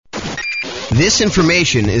This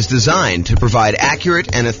information is designed to provide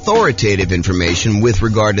accurate and authoritative information with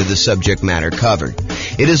regard to the subject matter covered.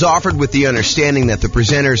 It is offered with the understanding that the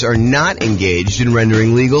presenters are not engaged in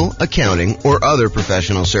rendering legal, accounting, or other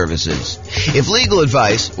professional services. If legal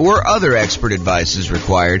advice or other expert advice is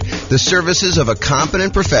required, the services of a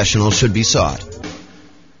competent professional should be sought.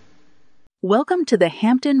 Welcome to the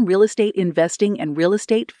Hampton Real Estate Investing and Real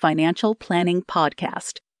Estate Financial Planning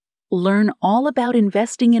Podcast. Learn all about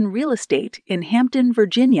investing in real estate in Hampton,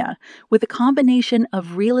 Virginia, with a combination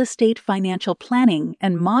of real estate financial planning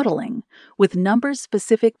and modeling with numbers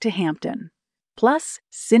specific to Hampton, plus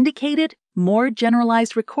syndicated, more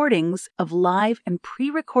generalized recordings of live and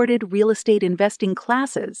pre-recorded real estate investing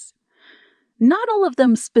classes. Not all of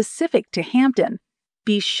them specific to Hampton.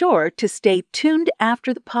 Be sure to stay tuned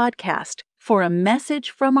after the podcast for a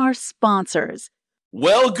message from our sponsors.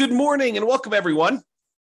 Well, good morning and welcome, everyone.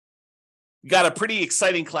 We got a pretty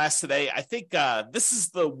exciting class today. I think this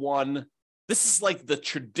is like the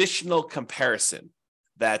traditional comparison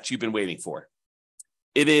that you've been waiting for.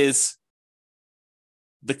 It is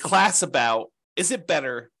the class about, is it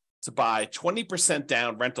better to buy 20%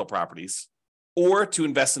 down rental properties or to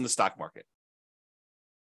invest in the stock market?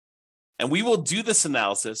 And we will do this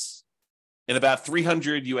analysis in about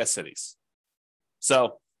 300 U.S. cities.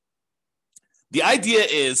 So the idea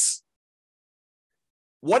is,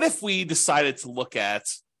 what if we decided to look at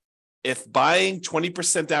if buying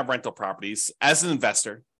 20% down rental properties as an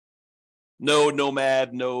investor, no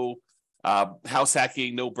nomad, no house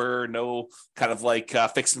hacking, no BRRRR, no kind of like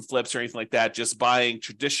fix and flips or anything like that, just buying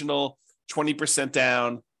traditional 20%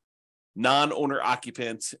 down, non-owner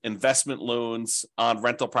occupant investment loans on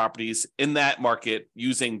rental properties in that market,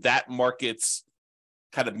 using that market's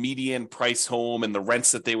kind of median price home and the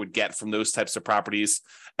rents that they would get from those types of properties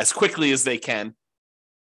as quickly as they can.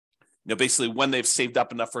 Basically when they've saved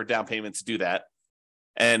up enough for a down payment to do that.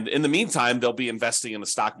 And in the meantime, they'll be investing in the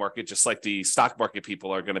stock market, just like the stock market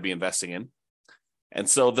people are going to be investing in. And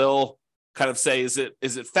so they'll kind of say, is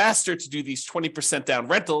it faster to do these 20% down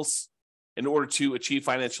rentals in order to achieve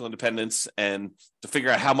financial independence and to figure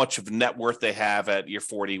out how much of net worth they have at year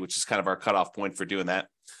 40, which is kind of our cutoff point for doing that.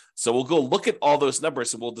 So we'll go look at all those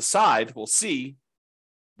numbers and we'll see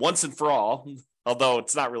once and for all, although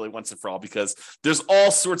it's not really once and for all because there's all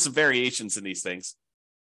sorts of variations in these things.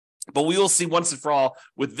 But we will see once and for all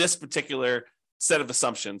with this particular set of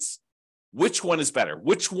assumptions, which one is better?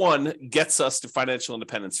 Which one gets us to financial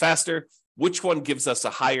independence faster? Which one gives us a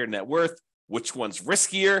higher net worth? Which one's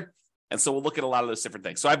riskier? And so we'll look at a lot of those different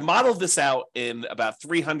things. So I've modeled this out in about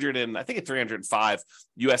 305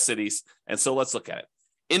 US cities. And so let's look at it.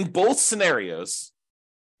 In both scenarios,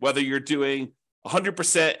 whether you're doing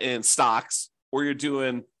 100% in stocks or you're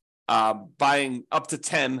doing buying up to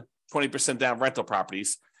 20% down rental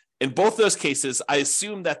properties, in both those cases, I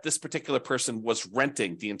assume that this particular person was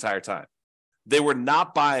renting the entire time. They were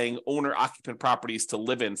not buying owner-occupant properties to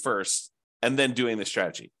live in first and then doing the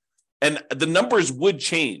strategy. And the numbers would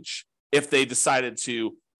change if they decided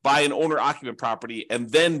to buy an owner-occupant property and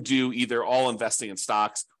then do either all investing in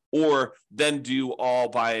stocks or then do all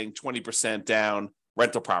buying 20% down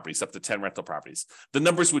rental properties, up to 10 rental properties. The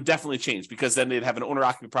numbers would definitely change because then they'd have an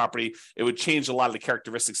owner-occupant property. It would change a lot of the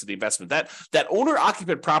characteristics of the investment. That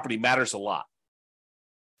owner-occupant property matters a lot.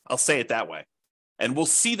 I'll say it that way. And we'll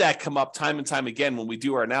see that come up time and time again when we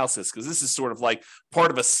do our analysis, because this is sort of like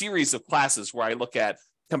part of a series of classes where I look at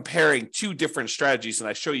comparing two different strategies and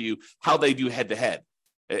I show you how they do head-to-head.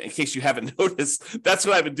 In case you haven't noticed, that's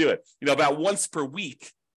what I've been doing. About once per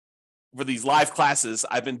week for these live classes,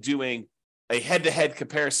 I've been doing a head-to-head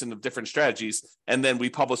comparison of different strategies, and then we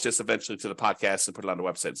publish this eventually to the podcast and put it on the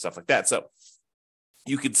website and stuff like that. So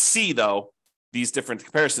you can see, though, these different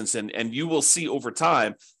comparisons, and you will see over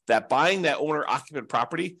time that buying that owner-occupant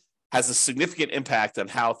property has a significant impact on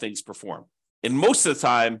how things perform. And most of the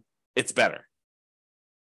time, it's better.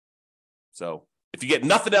 So if you get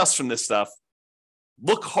nothing else from this stuff,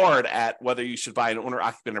 look hard at whether you should buy an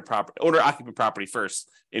owner-occupant property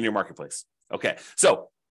first in your marketplace. Okay, so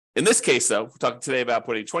in this case, though, we're talking today about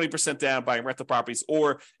putting 20% down, buying rental properties,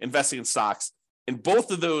 or investing in stocks. In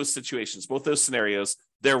both of those situations, both those scenarios,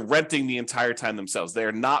 they're renting the entire time themselves. They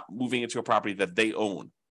are not moving into a property that they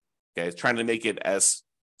own. Okay, trying to make it as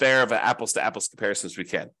fair of an apples-to-apples comparison as we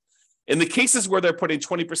can. In the cases where they're putting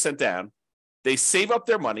 20% down, they save up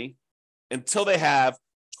their money until they have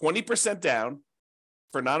 20% down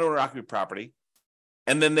for non-owner occupant property,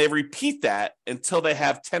 and then they repeat that until they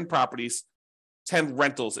have 10 properties, 10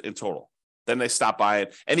 rentals in total. Then they stop buying.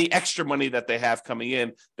 Any extra money that they have coming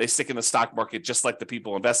in, they stick in the stock market just like the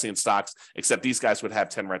people investing in stocks, except these guys would have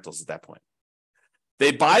 10 rentals at that point.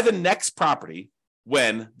 They buy the next property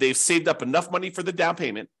when they've saved up enough money for the down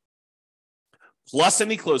payment, plus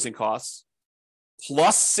any closing costs,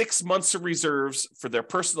 plus 6 months of reserves for their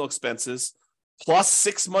personal expenses, plus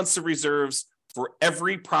 6 months of reserves for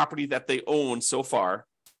every property that they own so far.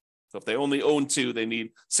 So if they only own 2, they need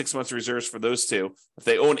 6 months of reserves for those 2. If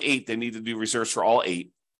they own 8, they need to do reserves for all 8.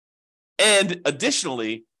 And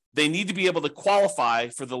additionally, they need to be able to qualify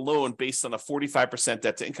for the loan based on a 45%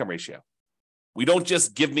 debt to income ratio. We don't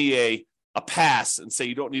just give me a pass and say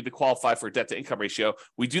you don't need to qualify for a debt to income ratio.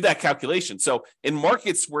 We do that calculation. So in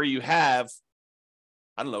markets where you have,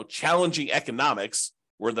 challenging economics,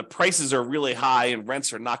 where the prices are really high and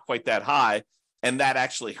rents are not quite that high, and that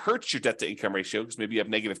actually hurts your debt to income ratio because maybe you have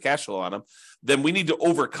negative cash flow on them, then we need to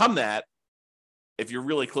overcome that if you're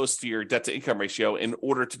really close to your debt to income ratio in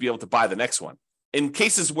order to be able to buy the next one. In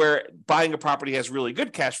cases where buying a property has really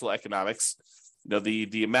good cash flow economics,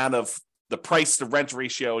 the amount of the price to rent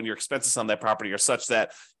ratio and your expenses on that property are such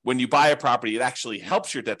that when you buy a property, it actually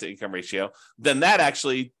helps your debt to income ratio, then that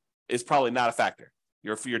actually is probably not a factor.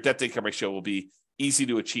 Your debt to income ratio will be easy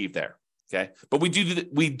to achieve there. Okay. But we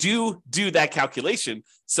do that calculation.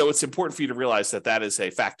 So it's important for you to realize that is a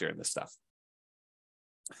factor in this stuff.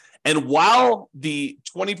 And while the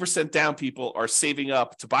 20% down people are saving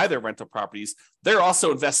up to buy their rental properties, they're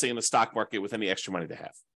also investing in the stock market with any extra money they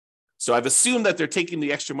have. So I've assumed that they're taking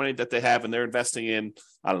the extra money that they have and they're investing in,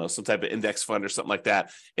 some type of index fund or something like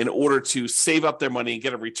that in order to save up their money and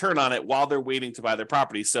get a return on it while they're waiting to buy their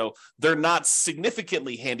property. So they're not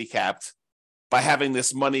significantly handicapped by having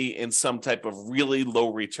this money in some type of really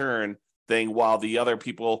low return thing, while the other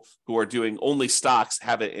people who are doing only stocks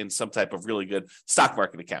have it in some type of really good stock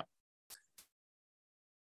market account.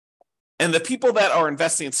 And the people that are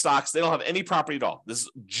investing in stocks, they don't have any property at all. This is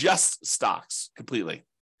just stocks completely.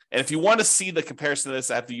 And if you want to see the comparison of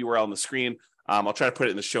this, I have the URL on the screen. I'll try to put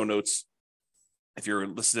it in the show notes. If you're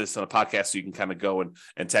listening to this on a podcast, so you can kind of go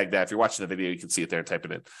and tag that. If you're watching the video, you can see it there and type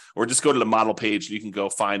it in. Or just go to the model page and you can go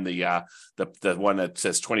find the one that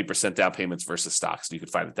says 20% down payments versus stocks. And you can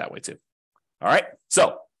find it that way too. All right.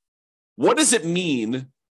 So what does it mean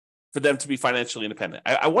for them to be financially independent?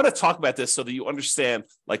 I want to talk about this so that you understand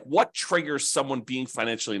what triggers someone being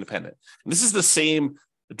financially independent. And this is the same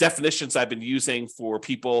definitions I've been using for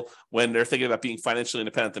people when they're thinking about being financially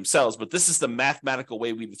independent themselves, but this is the mathematical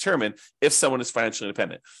way we determine if someone is financially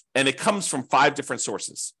independent. And it comes from 5 different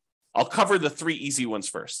sources. I'll cover the 3 easy ones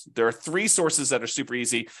first. There are 3 sources that are super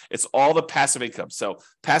easy. It's all the passive income. So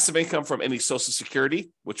passive income from any Social Security,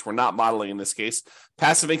 which we're not modeling in this case.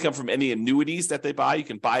 Passive income from any annuities that they buy. You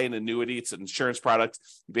can buy an annuity. It's an insurance product.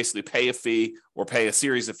 You basically pay a fee or pay a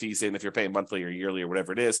series of fees in if you're paying monthly or yearly or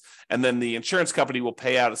whatever it is. And then the insurance company will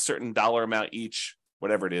pay out a certain dollar amount each,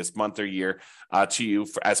 whatever it is, month or year, to you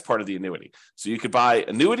as part of the annuity. So you could buy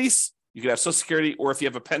annuities. You could have Social Security, or if you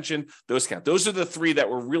have a pension, those count. Those are the 3 that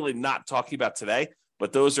we're really not talking about today,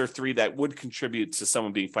 but those are 3 that would contribute to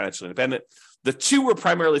someone being financially independent. The 2 we're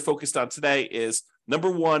primarily focused on today is,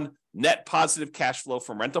 number 1, net positive cash flow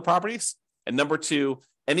from rental properties, and number 2,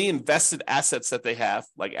 any invested assets that they have,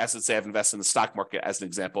 like assets they have invested in the stock market, as an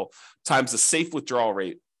example, times the safe withdrawal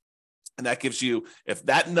rate. And that gives you, if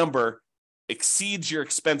that number exceeds your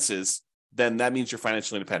expenses, then that means you're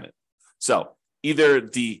financially independent. So either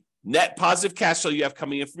the net positive cash flow you have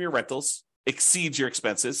coming in from your rentals exceeds your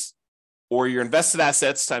expenses, or your invested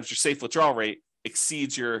assets times your safe withdrawal rate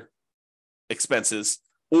exceeds your expenses,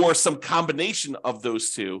 or some combination of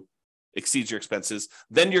those 2 exceeds your expenses,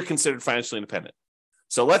 then you're considered financially independent.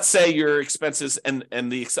 So let's say your expenses,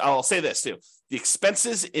 I'll say this too, the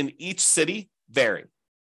expenses in each city vary.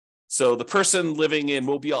 So the person living in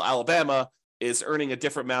Mobile, Alabama is earning a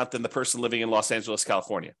different amount than the person living in Los Angeles,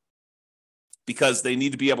 California, because they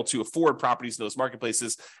need to be able to afford properties in those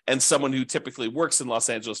marketplaces. And someone who typically works in Los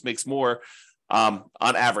Angeles makes more on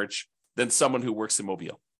average than someone who works in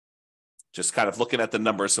Mobile. Just kind of looking at the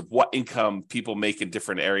numbers of what income people make in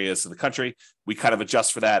different areas of the country, we kind of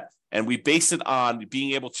adjust for that. And we base it on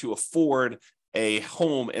being able to afford a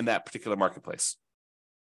home in that particular marketplace.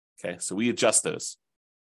 Okay, so we adjust those.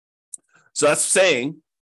 So that's saying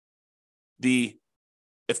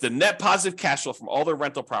if the net positive cash flow from all their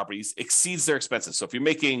rental properties exceeds their expenses. So if you're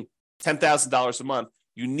making $10,000 a month,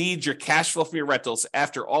 you need your cash flow from your rentals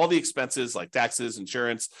after all the expenses like taxes,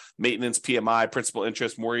 insurance, maintenance, PMI, principal,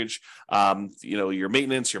 interest, mortgage, your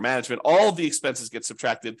maintenance, your management, all of the expenses get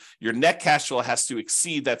subtracted. Your net cash flow has to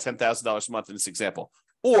exceed that $10,000 a month in this example.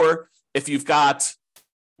 Or if you've got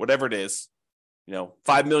whatever it is,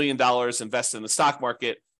 $5 million invested in the stock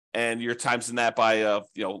market, and you're timesing that by a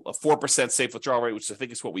 4% safe withdrawal rate, which I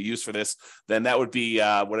think is what we use for this, then that would be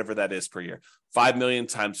whatever that is per year. $5 million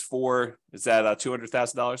times 4 is that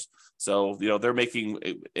 $200,000. So they're making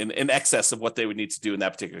in excess of what they would need to do in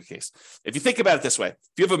that particular case. If you think about it this way, if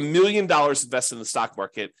you have $1 million invested in the stock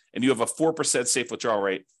market and you have a 4% safe withdrawal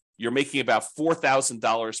rate, you're making about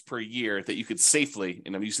 $4,000 per year that you could safely,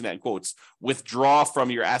 and I'm using that in quotes, withdraw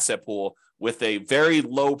from your asset pool with a very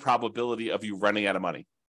low probability of you running out of money.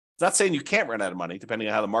 It's not saying you can't run out of money, depending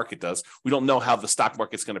on how the market does. We don't know how the stock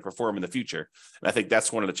market's going to perform in the future. And I think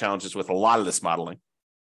that's one of the challenges with a lot of this modeling.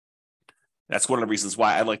 That's one of the reasons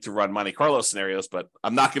why I like to run Monte Carlo scenarios, but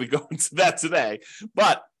I'm not going to go into that today.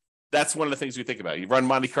 But that's one of the things we think about. You run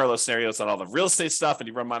Monte Carlo scenarios on all the real estate stuff, and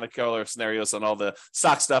you run Monte Carlo scenarios on all the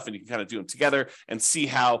stock stuff, and you can kind of do them together and see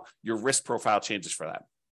how your risk profile changes for that.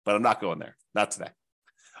 But I'm not going there, not today.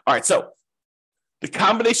 All right, so the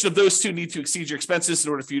combination of those two need to exceed your expenses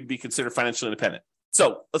in order for you to be considered financially independent.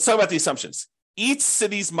 So let's talk about the assumptions. Each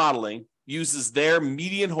city's modeling uses their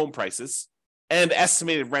median home prices and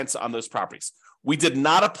estimated rents on those properties. We did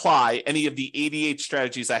not apply any of the 88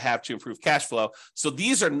 strategies I have to improve cash flow. So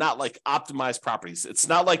these are not like optimized properties. It's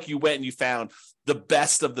not like you went and you found the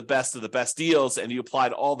best of the best of the best deals and you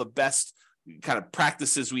applied all the best kind of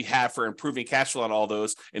practices we have for improving cash flow on all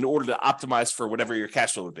those in order to optimize for whatever your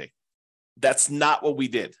cash flow would be. That's not what we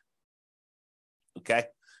did. Okay.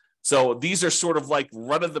 So these are sort of like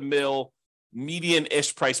run-of-the-mill,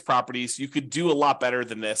 median-ish price properties. You could do a lot better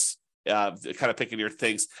than this, kind of picking your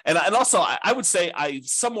things. And also, I would say I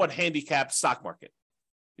somewhat handicapped stock market.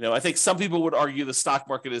 I think some people would argue the stock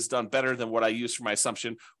market has done better than what I used for my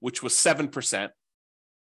assumption, which was 7%.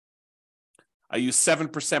 I use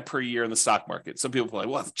 7% per year in the stock market. Some people are like,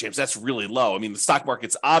 well, James, that's really low. I mean, the stock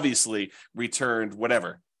market's obviously returned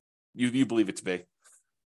whatever you believe it to be.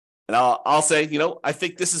 And I'll say, I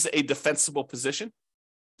think this is a defensible position,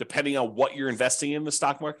 depending on what you're investing in the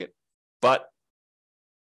stock market. But,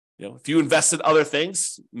 if you invest in other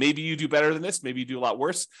things, maybe you do better than this, maybe you do a lot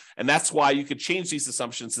worse. And that's why you could change these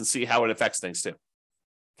assumptions and see how it affects things too.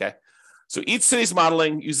 Okay. So each city's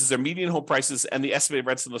modeling uses their median home prices and the estimated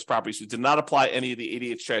rents on those properties. We did not apply any of the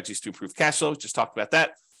 88 strategies to improve cash flow. Just talked about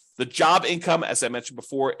that. The job income, as I mentioned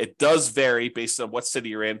before, it does vary based on what city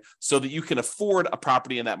you're in so that you can afford a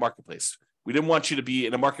property in that marketplace. We didn't want you to be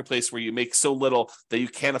in a marketplace where you make so little that you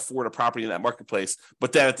can't afford a property in that marketplace.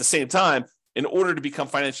 But then at the same time, in order to become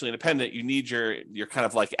financially independent, you need your kind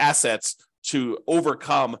of like assets to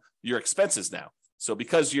overcome your expenses now. So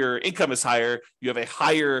because your income is higher, you have a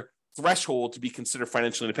higher threshold to be considered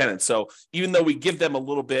financially independent. So even though we give them a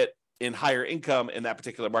little bit in higher income in that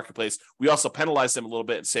particular marketplace, we also penalize them a little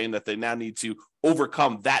bit in saying that they now need to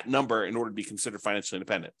overcome that number in order to be considered financially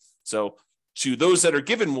independent. So to those that are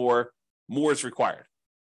given more is required.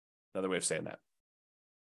 Another way of saying that.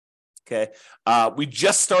 Okay. We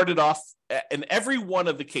just started off in every one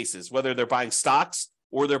of the cases, whether they're buying stocks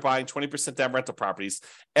or they're buying 20% down rental properties,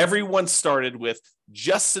 everyone started with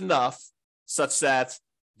just enough such that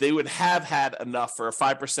they would have had enough for a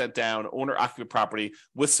 5% down owner-occupant property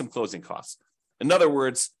with some closing costs. In other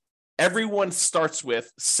words, everyone starts with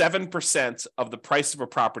 7% of the price of a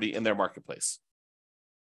property in their marketplace.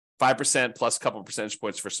 5% plus a couple of percentage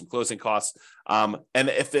points for some closing costs. And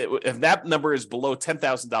if that number is below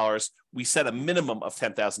 $10,000, we set a minimum of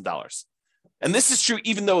 $10,000. And this is true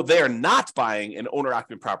even though they are not buying an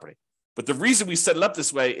owner-occupant property. But the reason we set it up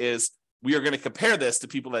this way is we are going to compare this to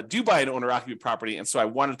people that do buy an owner-occupant property. And so I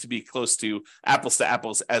wanted to be close to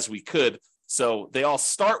apples as we could. So they all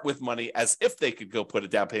start with money as if they could go put a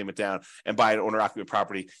down payment down and buy an owner-occupant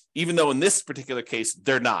property, even though in this particular case,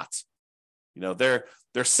 they're not. They're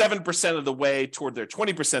 7% of the way toward their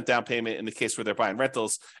 20% down payment in the case where they're buying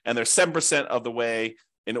rentals, and they're 7% of the way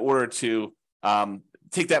in order to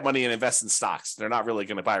take that money and invest in stocks. They're not really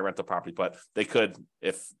going to buy a rental property, but they could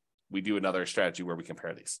if we do another strategy where we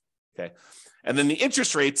compare these. Okay. And then the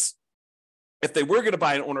interest rates, if they were going to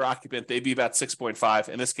buy an owner occupant, they'd be about 6.5.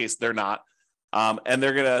 In this case, they're not. And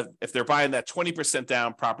they're going to, if they're buying that 20%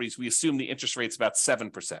 down properties, we assume the interest rate's about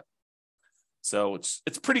 7%. So it's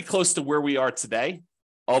pretty close to where we are today,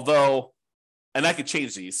 although, and I could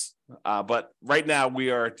change these, but right now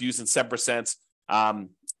we are using 7%.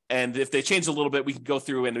 And if they change a little bit, we can go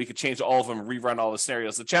through and we could change all of them and rerun all the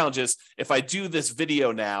scenarios. The challenge is if I do this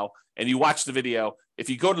video now and you watch the video, if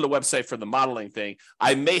you go to the website for the modeling thing,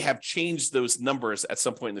 I may have changed those numbers at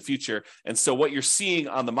some point in the future. And so what you're seeing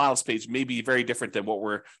on the models page may be very different than what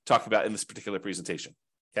we're talking about in this particular presentation.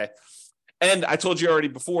 Okay. And I told you already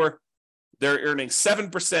before, they're earning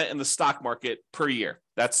 7% in the stock market per year.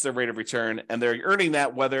 That's their rate of return. And they're earning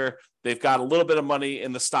that whether they've got a little bit of money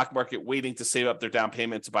in the stock market waiting to save up their down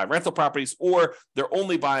payment to buy rental properties, or they're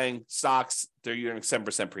only buying stocks, they're earning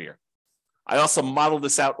 7% per year. I also modeled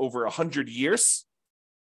this out over 100 years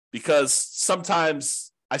because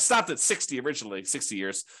sometimes I stopped at 60 originally, 60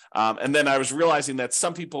 years. And then I was realizing that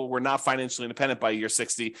some people were not financially independent by year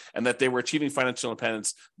 60 and that they were achieving financial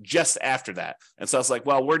independence just after that. And so I was like,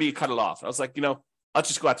 well, where do you cut it off? I was like, I'll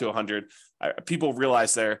just go out to 100. People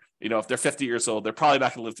realize if they're 50 years old, they're probably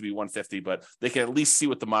not going to live to be 150, but they can at least see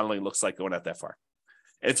what the modeling looks like going out that far.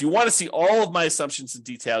 And if you want to see all of my assumptions in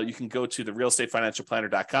detail, you can go to the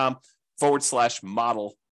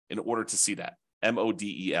realestatefinancialplanner.com/model in order to see that.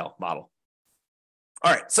 MODEL, model.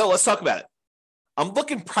 All right, so let's talk about it. I'm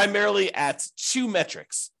looking primarily at two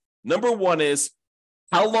metrics. Number one is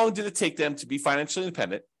how long did it take them to be financially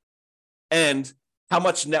independent and how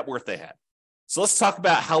much net worth they had. So let's talk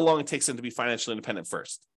about how long it takes them to be financially independent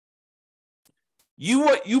first.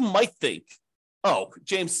 You might think, oh,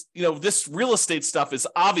 James, this real estate stuff is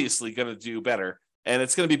obviously going to do better and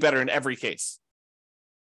it's going to be better in every case.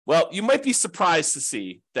 Well, you might be surprised to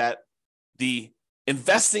see that the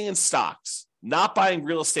investing in stocks, not buying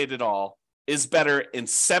real estate at all, is better in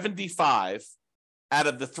 75 out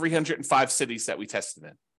of the 305 cities that we tested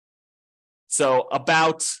in. So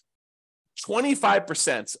about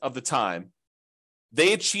 25% of the time,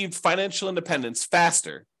 they achieved financial independence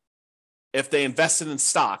faster if they invested in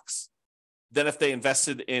stocks than if they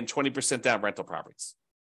invested in 20% down rental properties.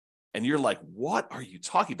 And you're like, what are you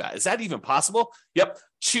talking about? Is that even possible? Yep.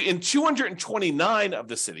 In 229 of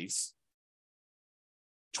the cities,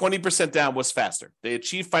 20% down was faster. They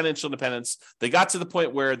achieved financial independence. They got to the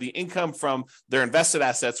point where the income from their invested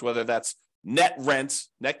assets, whether that's net rent,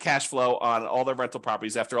 net cash flow on all their rental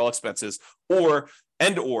properties after all expenses, or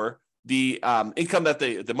the income that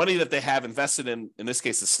the money that they have invested in this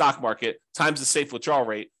case, the stock market, times the safe withdrawal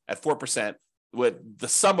rate at 4%, with the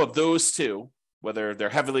sum of those two, whether they're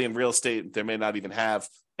heavily in real estate, they may not even have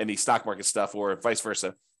any stock market stuff or vice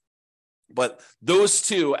versa. But those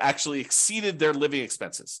two actually exceeded their living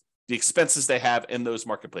expenses, the expenses they have in those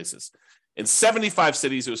marketplaces. In 75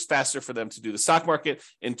 cities, it was faster for them to do the stock market.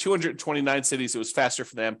 In 229 cities, it was faster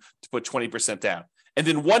for them to put 20% down. And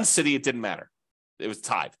in one city, it didn't matter. It was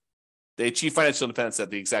tied. They achieved financial independence at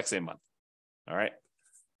the exact same month. All right.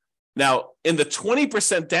 Now, in the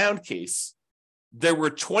 20% down case, there were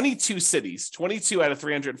 22 cities, 22 out of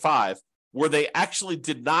 305, where they actually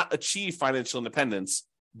did not achieve financial independence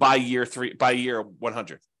by year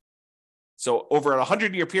 100. So over a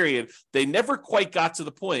 100-year period, they never quite got to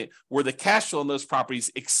the point where the cash flow in those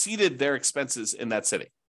properties exceeded their expenses in that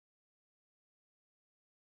city,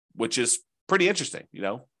 which is pretty interesting,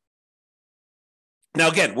 Now,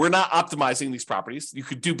 again, we're not optimizing these properties. You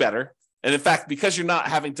could do better. And in fact, because you're not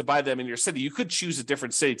having to buy them in your city, you could choose a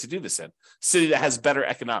different city to do this in, city that has better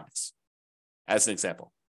economics, as an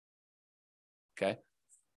example. Okay.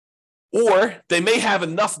 Or they may have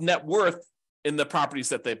enough net worth in the properties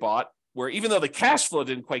that they bought, where even though the cash flow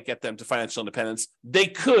didn't quite get them to financial independence, they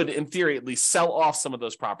could, in theory, at least sell off some of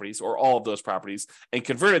those properties or all of those properties and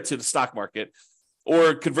convert it to the stock market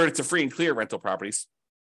or convert it to free and clear rental properties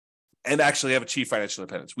and actually have achieved financial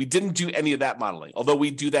independence. We didn't do any of that modeling, although we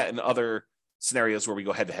do that in other scenarios where we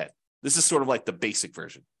go head to head. This is sort of like the basic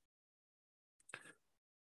version.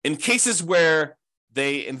 In cases where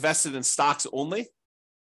they invested in stocks only,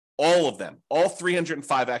 all of them, all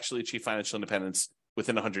 305 actually achieved financial independence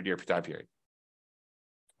within a 100-year time period.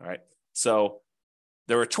 All right. So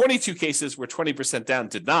there were 22 cases where 20% down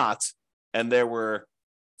did not, and there were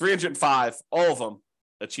 305, all of them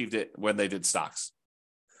achieved it when they did stocks.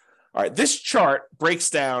 All right, this chart breaks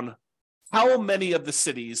down how many of the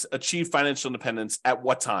cities achieved financial independence at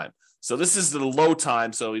what time. So this is the low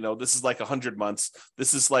time. So, this is like 100 months.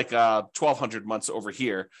 This is like 1,200 months over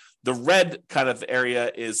here. The red kind of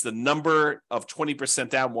area is the number of 20%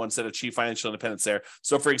 down ones that achieve financial independence there.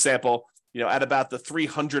 So, for example, at about the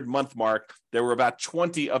 300-month mark, there were about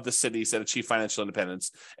 20 of the cities that achieved financial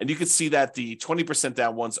independence. And you can see that the 20%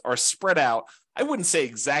 down ones are spread out, I wouldn't say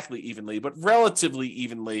exactly evenly, but relatively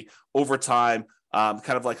evenly over time,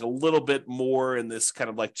 kind of like a little bit more in this kind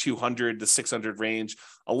of like 200 to 600 range,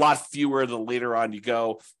 a lot fewer the later on you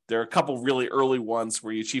go. There are a couple really early ones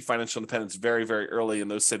where you achieve financial independence very, very early in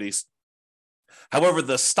those cities. However,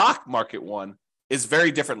 the stock market one is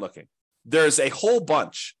very different looking. There's a whole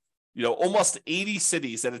bunch, almost 80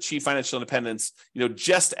 cities that achieve financial independence,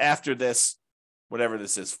 just after this, whatever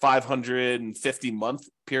this is, 550 month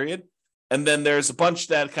period. And then there's a bunch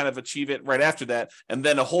that kind of achieve it right after that. And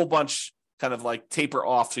then a whole bunch kind of like taper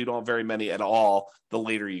off so you don't have very many at all the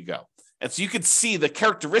later you go. And so you can see the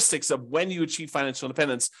characteristics of when you achieve financial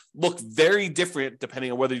independence look very different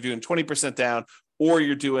depending on whether you're doing 20% down or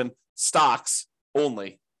you're doing stocks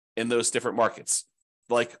only in those different markets.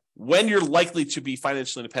 Like when you're likely to be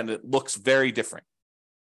financially independent looks very different.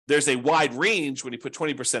 There's a wide range when you put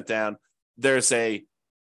 20% down. There's a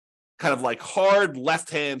kind of like hard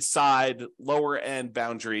left-hand side, lower end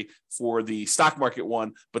boundary for the stock market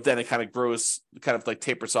one, but then it kind of grows, kind of like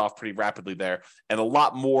tapers off pretty rapidly there. And a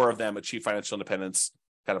lot more of them achieve financial independence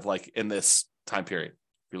kind of like in this time period,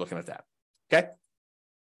 if you're looking at that. Okay.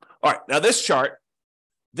 All right. Now this chart,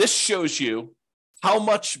 this shows you how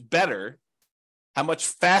much better, how much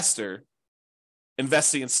faster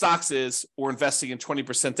investing in stocks is or investing in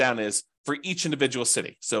 20% down is for each individual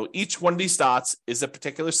city. So each one of these dots is a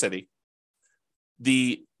particular city.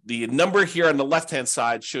 The number here on the left-hand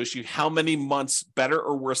side shows you how many months better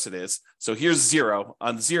or worse it is. So here's 0.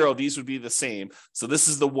 On 0, these would be the same. So this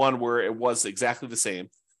is the one where it was exactly the same.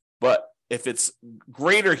 But if it's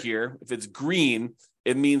greater here, if it's green,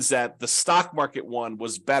 it means that the stock market one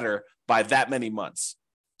was better by that many months.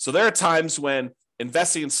 So there are times when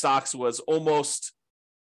investing in stocks was almost,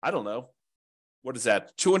 I don't know, what is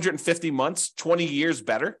that, 250 months, 20 years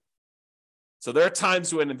better? So there are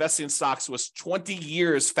times when investing in stocks was 20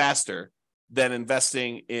 years faster than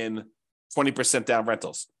investing in 20% down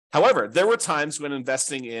rentals. However, there were times when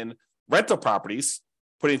investing in rental properties,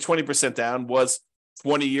 putting 20% down was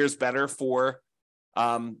 20 years better for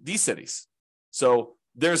these cities. So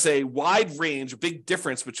there's a wide range, a big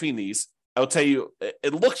difference between these. I'll tell you,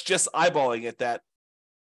 it looks just eyeballing it that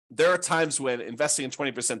there are times when investing in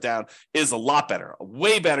 20% down is a lot better,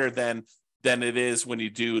 way better than it is when you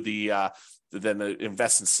do than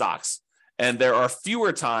invest in stocks. And there are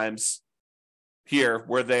fewer times here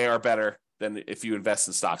where they are better than if you invest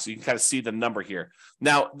in stocks. So you can kind of see the number here.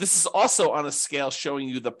 Now, this is also on a scale showing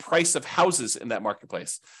you the price of houses in that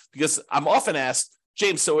marketplace, because I'm often asked,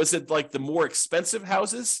 James, so is it like the more expensive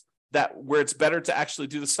houses that where it's better to actually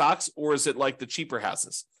do the stocks, or is it like the cheaper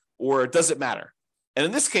houses, or does it matter? And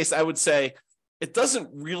in this case, I would say it doesn't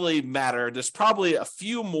really matter. There's probably a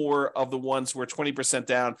few more of the ones where 20%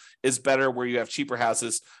 down is better, where you have cheaper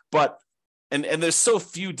houses, but and there's so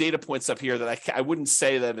few data points up here that I wouldn't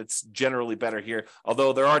say that it's generally better here,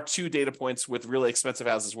 although there are 2 data points with really expensive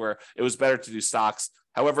houses where it was better to do stocks.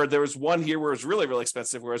 However, there was one here where it was really, really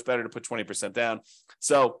expensive, where it's better to put 20% down.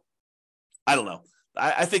 So I don't know.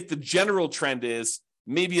 I think the general trend is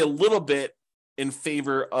maybe a little bit in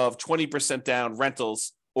favor of 20% down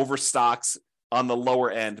rentals over stocks on the lower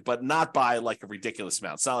end, but not by like a ridiculous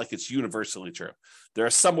amount. It's not like it's universally true. There are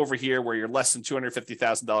some over here where you're less than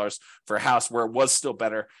 $250,000 for a house where it was still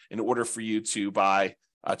better in order for you to buy,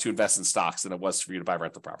 to invest in stocks than it was for you to buy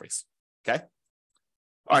rental properties. Okay.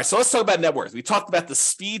 All right. So let's talk about net worth. We talked about the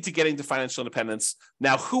speed to getting to financial independence.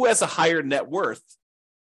 Now, who has a higher net worth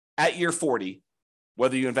at year 40,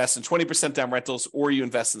 whether you invest in 20% down rentals or you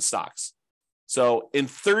invest in stocks? So in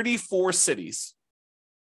 34 cities,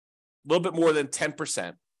 a little bit more than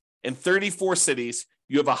 10%. In 34 cities,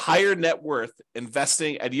 you have a higher net worth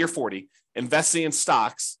investing at year 40, investing in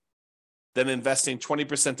stocks than investing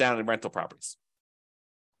 20% down in rental properties.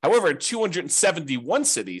 However, in 271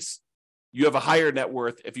 cities, you have a higher net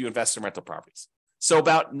worth if you invest in rental properties. So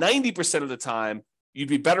about 90% of the time, you'd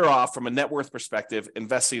be better off from a net worth perspective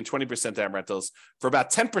investing in 20% down rentals. For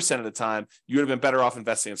about 10% of the time, you would have been better off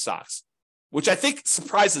investing in stocks, which I think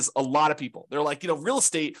surprises a lot of people. They're like, real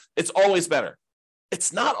estate, it's always better.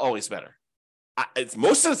 It's not always better. It's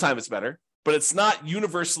most of the time it's better, but it's not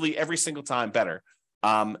universally every single time better.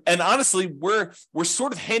 And honestly, we're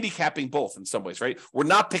sort of handicapping both in some ways, right? We're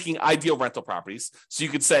not picking ideal rental properties. So you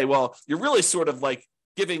could say, well, you're really sort of like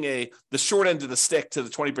giving the short end of the stick to the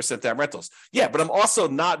 20% down rentals. Yeah, but I'm also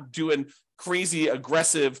not doing crazy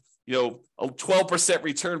aggressive, a 12%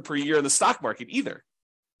 return per year in the stock market either.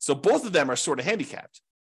 So both of them are sort of handicapped.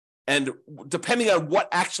 And depending on what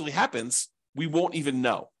actually happens, we won't even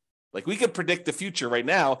know. Like we could predict the future right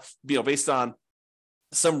now, based on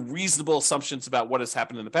some reasonable assumptions about what has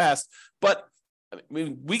happened in the past. But I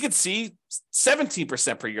mean, we could see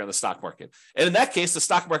 17% per year on the stock market. And in that case, the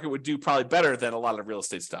stock market would do probably better than a lot of real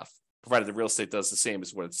estate stuff, provided the real estate does the same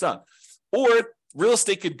as what it's done. Or real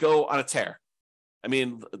estate could go on a tear. I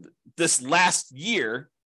mean, this last year,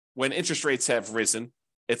 when interest rates have risen,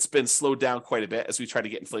 it's been slowed down quite a bit as we try to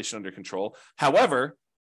get inflation under control. However,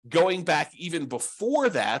 going back even before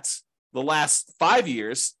that, the last 5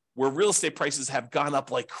 years, where real estate prices have gone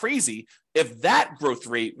up like crazy, if that growth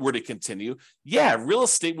rate were to continue, yeah, real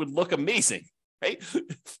estate would look amazing, right?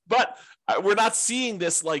 But we're not seeing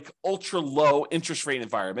this like ultra low interest rate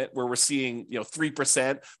environment where we're seeing 3%,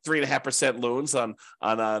 3.5% loans on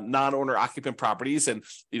non-owner occupant properties, and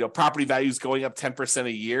property values going up 10%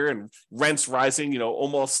 a year and rents rising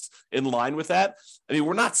almost in line with that. I mean,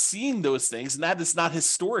 we're not seeing those things, and that is not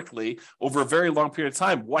historically over a very long period of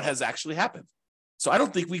time what has actually happened. So I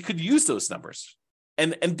don't think we could use those numbers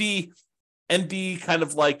and be kind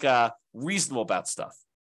of like reasonable about stuff,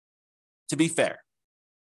 to be fair.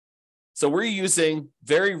 So we're using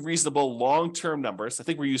very reasonable long-term numbers. I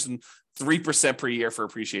think we're using 3% per year for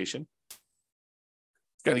appreciation.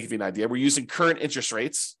 Got to give you an idea. We're using current interest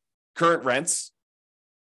rates, current rents.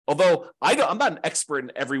 Although I'm not an expert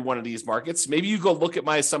in every one of these markets. Maybe you go look at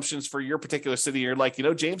my assumptions for your particular city. And you're like,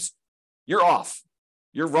 James, you're off.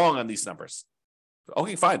 You're wrong on these numbers.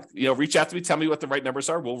 Okay, fine. Reach out to me. Tell me what the right numbers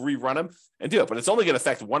are. We'll rerun them and do it. But it's only going to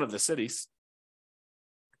affect one of the cities.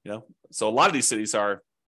 So a lot of these cities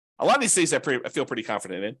I feel pretty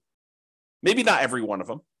confident in. Maybe not every one of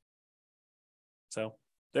them. So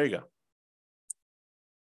there you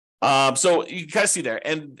go. So you can kind of see there.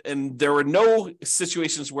 And there were no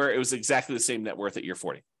situations where it was exactly the same net worth at year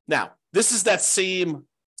 40. Now, this is that same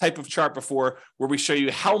type of chart before where we show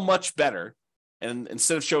you how much better. And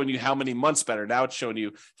instead of showing you how many months better, now it's showing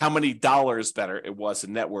you how many dollars better it was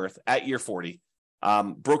in net worth at year 40,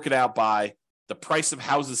 broken out by the price of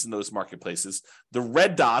houses in those marketplaces. The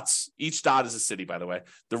red dots, each dot is a city, by the way.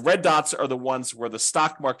 The red dots are the ones where the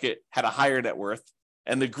stock market had a higher net worth,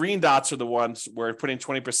 and the green dots are the ones where putting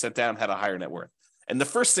 20% down had a higher net worth. And the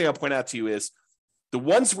first thing I'll point out to you is the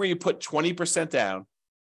ones where you put 20% down,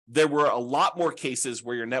 there were a lot more cases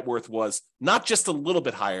where your net worth was not just a little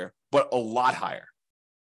bit higher, but a lot higher.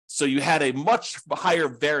 So you had a much higher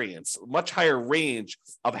variance, much higher range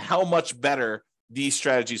of how much better these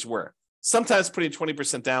strategies were. Sometimes putting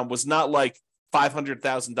 20% down was not like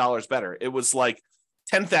 $500,000 better. It was like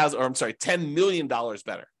 $10 million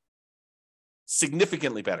better,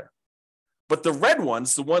 significantly better. But the red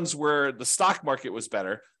ones, the ones where the stock market was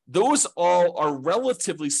better, those all are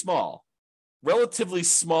relatively small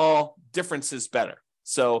differences better.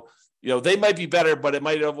 So, they might be better, but it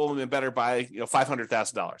might have only been better by,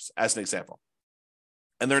 $500,000 as an example.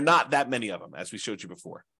 And there are not that many of them, as we showed you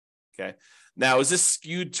before. Okay. Now, is this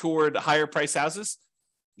skewed toward higher price houses?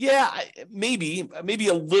 Yeah, maybe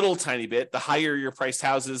a little tiny bit. The higher your priced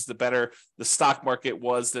houses, the better the stock market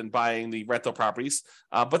was than buying the rental properties.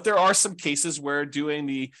 But there are some cases where doing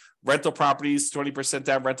the rental properties, 20%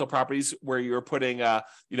 down rental properties, where you're putting,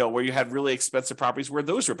 where you had really expensive properties, where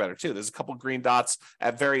those were better too. There's a couple green dots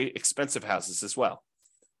at very expensive houses as well.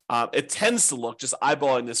 It tends to look, just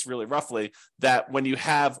eyeballing this really roughly, that when you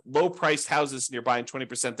have low-priced houses and you're buying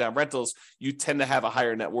 20% down rentals, you tend to have a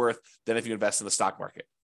higher net worth than if you invest in the stock market.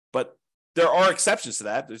 But there are exceptions to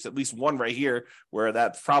that. There's at least one right here where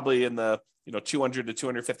that's probably in the $200,000 to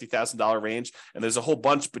 $250,000 range, and there's a whole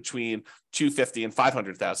bunch between $250,000 and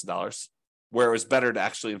 $500,000 where it was better to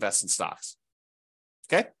actually invest in stocks.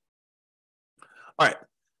 Okay. All right.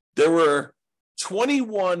 There were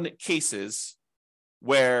 21 cases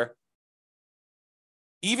where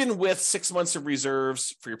even with 6 months of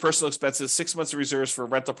reserves for your personal expenses, 6 months of reserves for a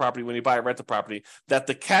rental property when you buy a rental property, that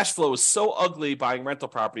the cash flow was so ugly buying rental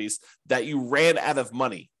properties that you ran out of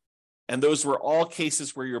money. And those were all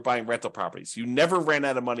cases where you were buying rental properties. You never ran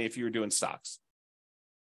out of money if you were doing stocks.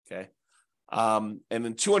 Okay. And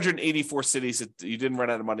in 284 cities, you didn't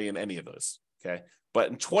run out of money in any of those. Okay.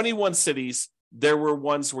 But in 21 cities, there were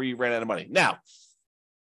ones where you ran out of money. Now,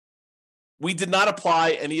 we did not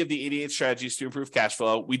apply any of the 88 strategies to improve cash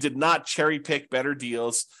flow. We did not cherry pick better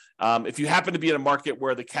deals. If you happen to be in a market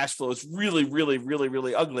where the cash flow is really, really, really,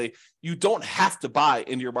 really ugly, you don't have to buy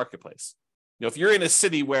in your marketplace. If you're in a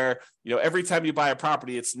city where, every time you buy a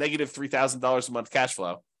property, it's negative $3,000 a month cash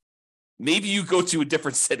flow, maybe you go to a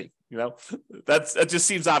different city. That just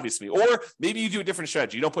seems obvious to me. Or maybe you do a different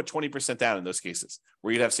strategy. You don't put 20% down in those cases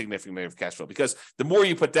where you'd have significant negative cash flow, because the more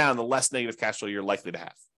you put down, the less negative cash flow you're likely to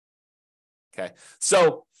have. Okay,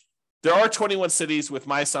 so there are 21 cities with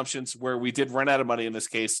my assumptions where we did run out of money in this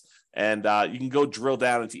case, and you can go drill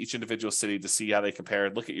down into each individual city to see how they compare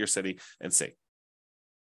and look at your city and see.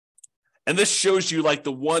 And this shows you like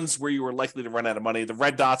the ones where you were likely to run out of money. The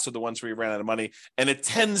red dots are the ones where you ran out of money, and it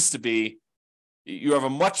tends to be you have a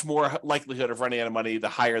much more likelihood of running out of money the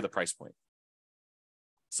higher the price point.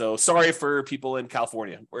 So sorry for people in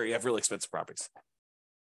California where you have really expensive properties.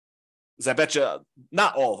 Because I bet you,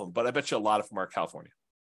 not all of them, but I bet you a lot of them are California.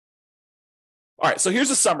 All right, so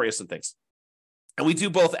here's a summary of some things. And we do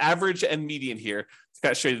both average and median here to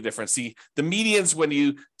kind of show you the difference. See, the medians, when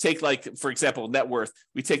you take, like, for example, net worth,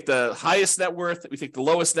 we take the highest net worth, we take the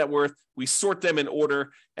lowest net worth, we sort them in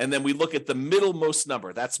order, and then we look at the middlemost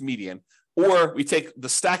number. That's median. Or we take the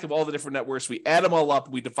stack of all the different net worths, we add them all up,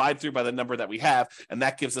 we divide through by the number that we have, and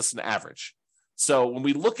that gives us an average. So when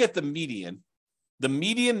we look at the median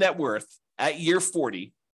net worth at year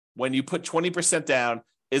 40, when you put 20% down,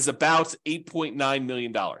 is about $8.9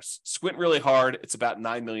 million. Squint really hard, it's about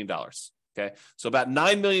 $9 million. Okay, so about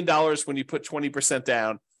 $9 million when you put 20%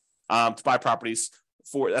 down to buy properties.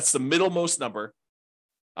 That's the middlemost number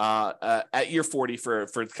at year 40 for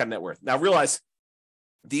kind of net worth. Now realize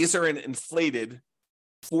these are in inflated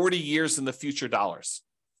 40 years in the future dollars.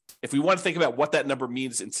 If we want to think about what that number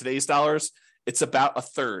means in today's dollars, it's about a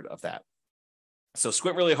third of that. So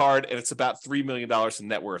squint really hard, and it's about $3 million in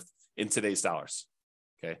net worth in today's dollars.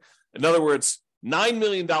 Okay. In other words, $9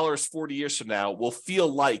 million 40 years from now will feel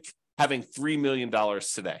like having $3 million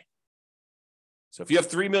today. So if you have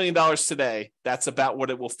 $3 million today, that's about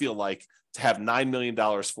what it will feel like to have $9 million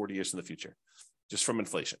 40 years in the future, just from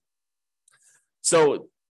inflation. So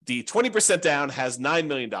the 20% down has $9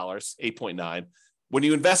 million, 8.9. When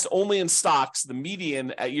you invest only in stocks, the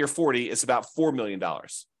median at year 40 is about $4 million.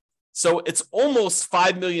 So it's almost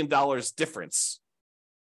 $5 million difference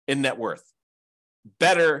in net worth.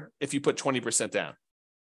 Better if you put 20% down.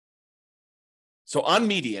 So on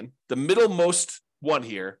median, the middlemost one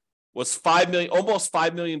here was almost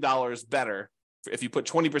 $5 million better if you put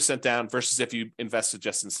 20% down versus if you invested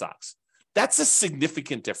just in stocks. That's a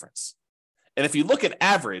significant difference. And if you look at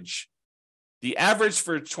average, the average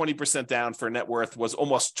for 20% down for net worth was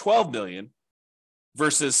almost 12 million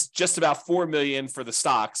versus just about 4 million for the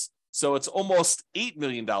stocks. So it's almost $8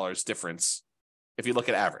 million difference if you look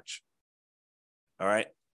at average. All right.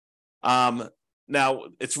 Now,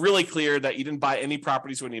 it's really clear that you didn't buy any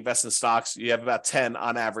properties when you invest in stocks. You have about 10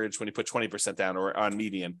 on average when you put 20% down, or on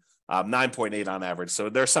median, 9.8 on average. So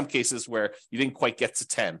there are some cases where you didn't quite get to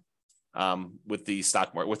 10 with the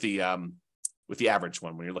stock market, with the average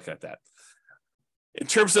one when you're looking at that. In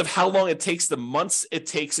terms of how long it takes, the months it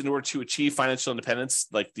takes in order to achieve financial independence,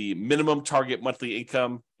 like the minimum target monthly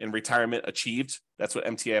income in retirement achieved, that's what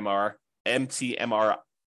MTMIR,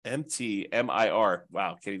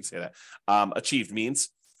 wow, can't even say that, achieved means.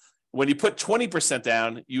 When you put 20%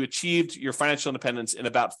 down, you achieved your financial independence in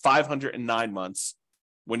about 509 months.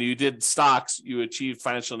 When you did stocks, you achieved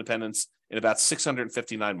financial independence in about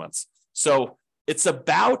 659 months. So it's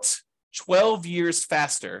about 12 years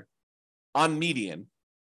faster on median,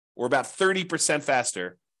 or about 30%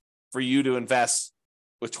 faster for you to invest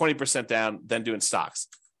with 20% down than doing stocks.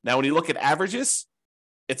 Now, when you look at averages,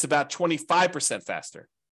 it's about 25% faster.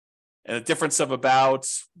 And a difference of about,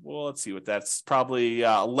 well, let's see what that's, probably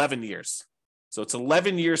 11 years. So it's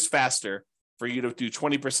 11 years faster for you to do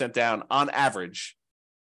 20% down on average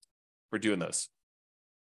for doing those.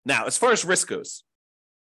 Now, as far as risk goes,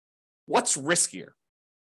 what's riskier?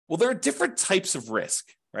 Well, there are different types of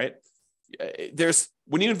risk, right?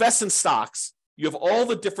 When you invest in stocks, you have all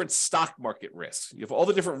the different stock market risks. You have all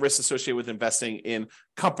the different risks associated with investing in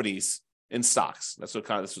companies in stocks. That's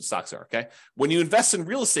what stocks are, okay? When you invest in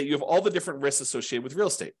real estate, you have all the different risks associated with real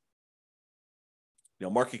estate.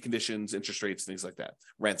 Market conditions, interest rates, things like that,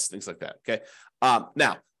 rents, things like that, okay?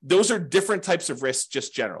 Now, those are different types of risks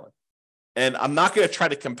just generally. And I'm not going to try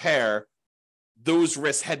to compare those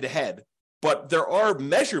risks head to head, but there are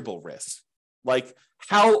measurable risks. Like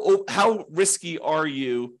how risky are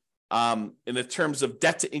you in the terms of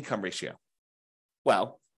debt to income ratio?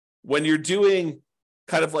 Well, when you're doing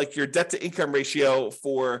kind of like your debt to income ratio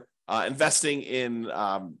for investing in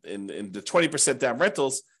the 20% down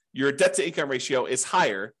rentals, your debt to income ratio is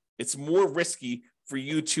higher. It's more risky for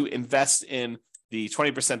you to invest in the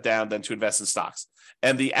 20% down than to invest in stocks.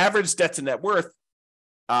 And the average debt to net worth,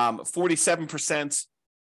 47%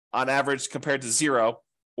 on average compared to zero,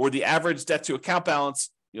 or the average debt to account balance,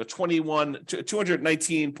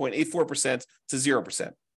 219.84% to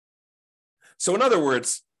 0%. So in other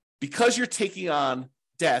words, because you're taking on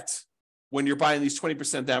debt when you're buying these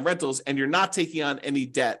 20% down rentals, and you're not taking on any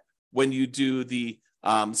debt when you do the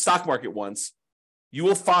stock market ones, you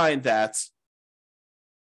will find that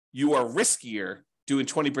you are riskier doing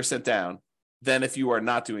 20% down than if you are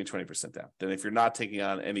not doing 20% down, than if you're not taking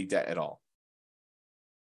on any debt at all.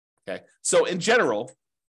 Okay, so in general,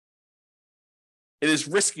 it is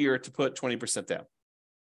riskier to put 20% down.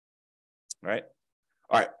 All right.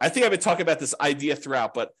 I think I've been talking about this idea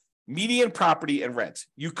throughout, but median property and rent.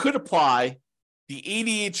 You could apply the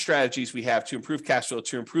 88 strategies we have to improve cash flow,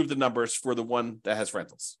 to improve the numbers for the one that has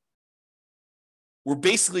rentals. we're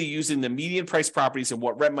basically using the median price properties and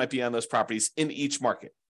what rent might be on those properties in each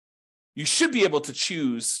market. You should be able to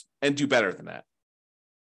choose and do better than that.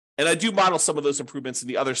 And I do model some of those improvements in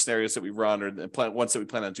the other scenarios that we run or the ones that we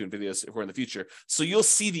plan on doing videos if we're in the future. So you'll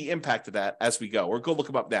see the impact of that as we go, or go look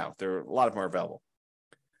them up now. A lot of them are available.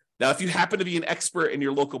 Now, if you happen to be an expert in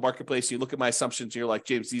your local marketplace, you look at my assumptions and you're like,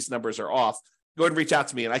 James, these numbers are off, go ahead and reach out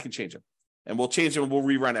to me and I can change them. And we'll change them and we'll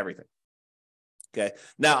rerun everything. Okay.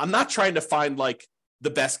 Now, I'm not trying to find like the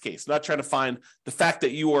best case. I'm not trying to find the fact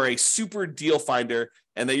that you are a super deal finder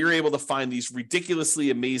and that you're able to find these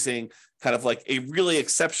ridiculously amazing, kind of like a really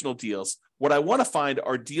exceptional deals. What I want to find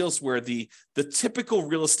are deals where the typical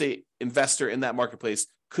real estate investor in that marketplace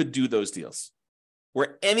could do those deals.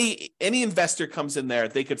 Where any investor comes in there,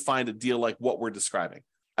 they could find a deal like what we're describing.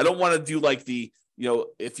 I don't want to do like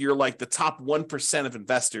if you're like the top 1% of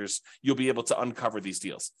investors, you'll be able to uncover these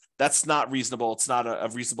deals. That's not reasonable. It's not a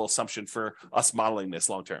reasonable assumption for us modeling this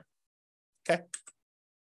long-term. Okay.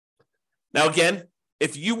 Now, again,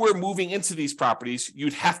 if you were moving into these properties,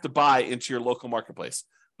 you'd have to buy into your local marketplace.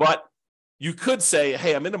 But you could say,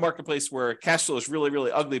 hey, I'm in a marketplace where cash flow is really,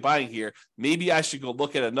 really ugly buying here. Maybe I should go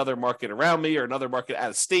look at another market around me or another market out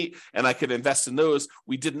of state, and I could invest in those.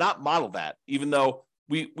 We did not model that, even though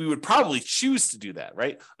we would probably choose to do that,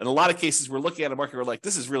 right? In a lot of cases, we're looking at a market, we're like,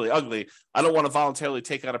 this is really ugly. I don't want to voluntarily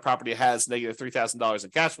take on a property that has negative $3,000 in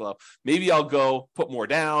cash flow. Maybe I'll go put more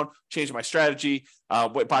down, change my strategy,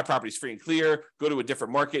 buy properties free and clear, go to a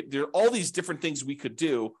different market. There are all these different things we could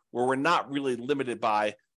do where we're not really limited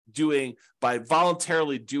by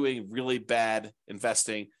voluntarily doing really bad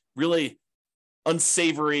investing, really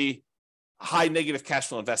unsavory, high negative cash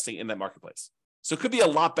flow investing in that marketplace. So it could be a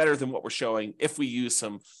lot better than what we're showing if we use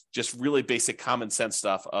some just really basic common sense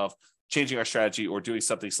stuff of changing our strategy or doing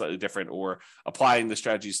something slightly different or applying the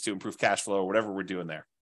strategies to improve cash flow or whatever we're doing there.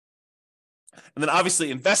 And then obviously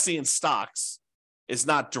investing in stocks is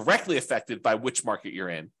not directly affected by which market you're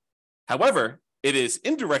in. However, it is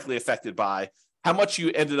indirectly affected by how much you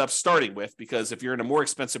ended up starting with, because if you're in a more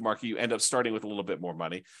expensive market, you end up starting with a little bit more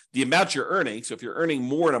money. The amount you're earning, so if you're earning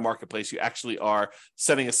more in a marketplace, you actually are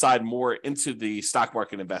setting aside more into the stock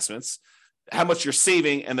market investments, how much you're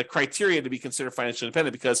saving, and the criteria to be considered financially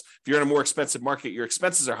independent, because if you're in a more expensive market, your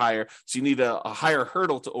expenses are higher, so you need a higher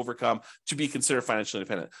hurdle to overcome to be considered financially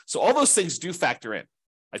independent. So all those things do factor in.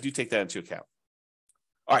 I do take that into account.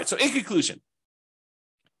 All right, so in conclusion,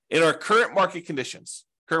 in our current market conditions,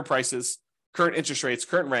 current prices, current interest rates,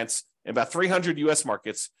 current rents in about 300 U.S.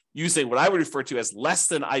 markets, using what I would refer to as less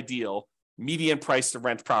than ideal median price to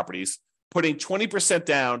rent properties, putting 20%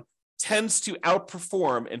 down tends to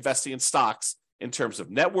outperform investing in stocks in terms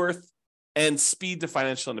of net worth and speed to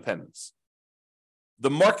financial independence. The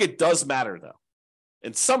market does matter, though.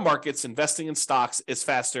 In some markets, investing in stocks is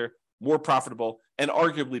faster, more profitable, and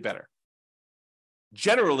arguably better.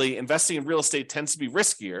 Generally, investing in real estate tends to be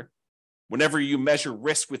riskier, whenever you measure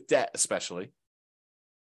risk with debt, especially.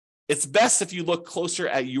 It's best if you look closer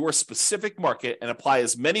at your specific market and apply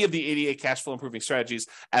as many of the 88 cash flow improving strategies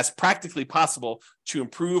as practically possible to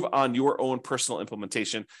improve on your own personal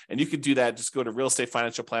implementation. And you can do that. Just go to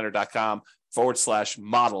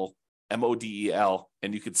realestatefinancialplanner.com/model, MODEL,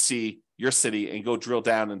 and you could see your city and go drill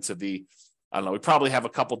down into we probably have a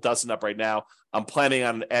couple dozen up right now. I'm planning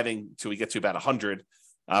on adding till we get to about 100.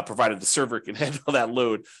 Provided the server can handle that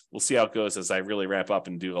load. We'll see how it goes as I really ramp up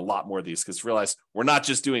and do a lot more of these, because realize we're not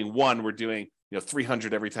just doing one, we're doing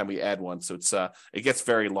 300 every time we add one. So it gets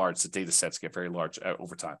very large. The data sets get very large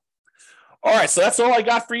over time. All right, so that's all I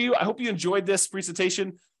got for you. I hope you enjoyed this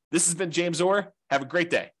presentation. This has been James Orr. Have a great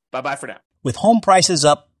day. Bye-bye for now. With home prices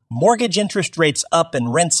up, mortgage interest rates up,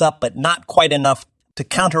 and rents up, but not quite enough to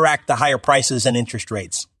counteract the higher prices and interest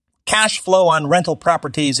rates, cash flow on rental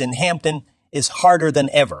properties in Hampton is harder than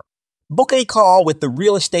ever. Book a call with the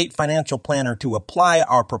Real Estate Financial Planner to apply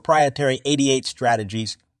our proprietary 88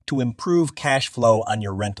 strategies to improve cash flow on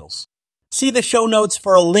your rentals. See the show notes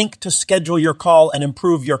for a link to schedule your call and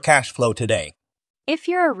improve your cash flow today. If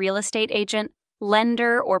you're a real estate agent,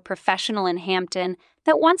 lender, or professional in Hampton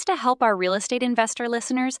that wants to help our real estate investor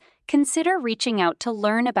listeners, consider reaching out to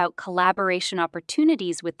learn about collaboration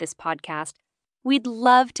opportunities with this podcast. We'd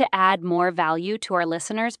love to add more value to our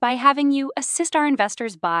listeners by having you assist our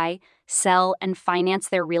investors buy, sell, and finance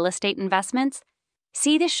their real estate investments.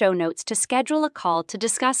 See the show notes to schedule a call to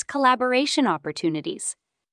discuss collaboration opportunities.